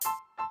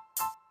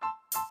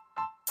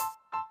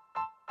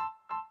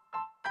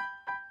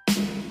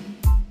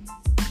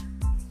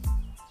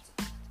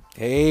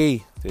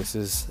Hey, this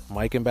is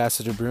Mike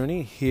Ambassador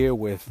Bruni here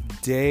with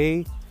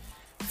day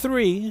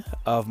 3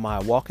 of my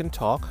walk and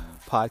talk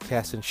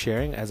podcast and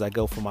sharing as I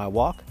go for my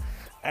walk.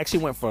 I actually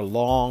went for a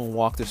long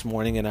walk this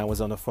morning and I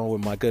was on the phone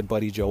with my good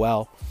buddy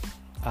Joel.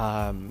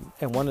 And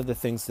one of the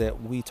things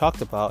that we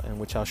talked about and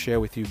which I'll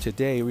share with you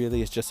today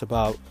really is just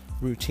about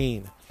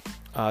routine.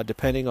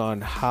 Depending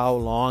on how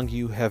long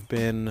you have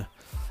been,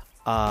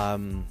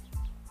 I'll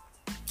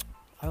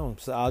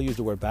use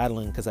the word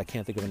battling because I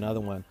can't think of another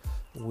one,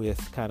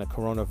 with kind of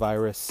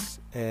coronavirus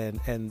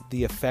and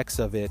the effects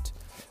of it,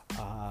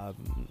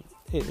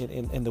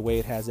 in the way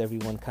it has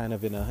everyone kind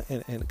of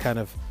in kind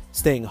of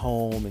staying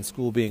home and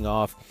school being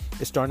off,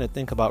 is starting to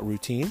think about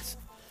routines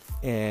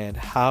and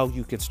how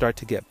you can start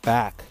to get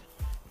back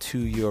to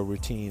your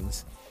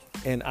routines.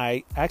 And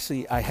I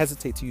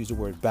hesitate to use the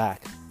word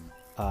back.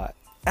 I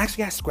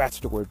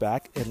scratch the word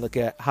back and look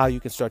at how you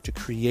can start to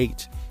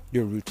create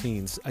your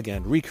routines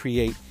again,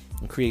 recreate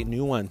and create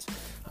new ones.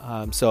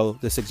 So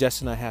the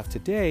suggestion I have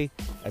today,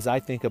 as I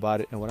think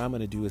about it, and what I'm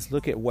going to do is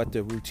look at what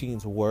the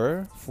routines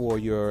were for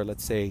your,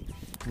 let's say,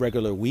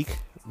 regular week,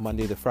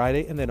 Monday to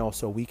Friday, and then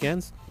also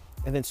weekends,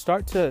 and then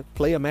start to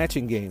play a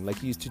matching game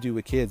like you used to do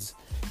with kids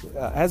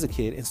as a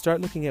kid, and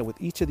start looking at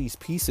with each of these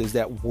pieces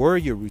that were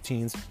your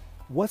routines,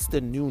 what's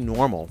the new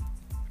normal?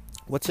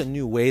 What's a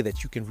new way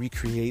that you can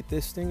recreate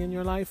this thing in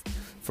your life?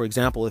 For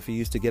example, if you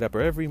used to get up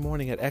every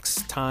morning at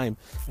X time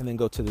and then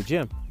go to the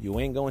gym, you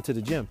ain't going to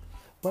the gym.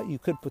 But you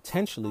could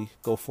potentially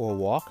go for a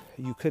walk.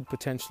 You could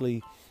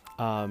potentially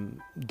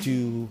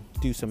do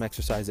some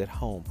exercise at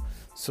home.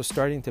 So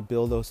starting to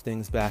build those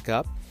things back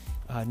up,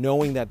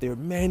 knowing that there are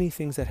many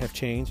things that have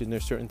changed and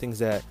there's certain things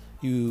that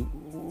you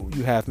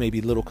have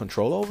maybe little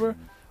control over.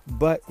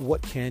 But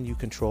what can you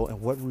control and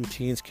what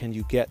routines can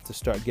you get to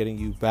start getting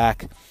you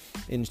back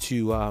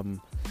into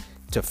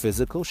to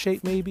physical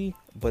shape maybe,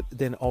 but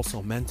then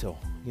also mental,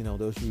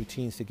 those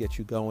routines to get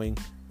you going.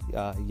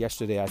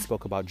 Yesterday I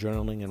spoke about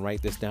journaling and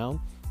write this down,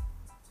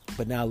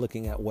 but now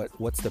looking at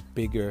what's the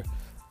bigger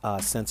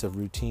sense of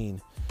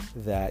routine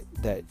that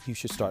you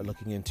should start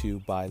looking into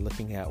by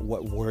looking at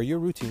what were your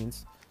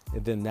routines,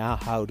 and then now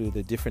how do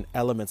the different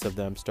elements of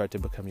them start to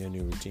become your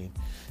new routine.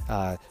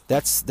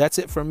 That's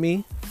it from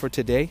me for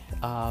today.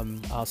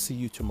 I'll see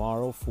you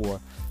tomorrow for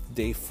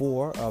day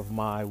 4 of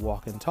my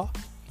walk and talk.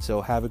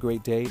 So have a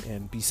great day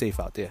and be safe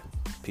out there.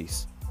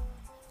 Peace.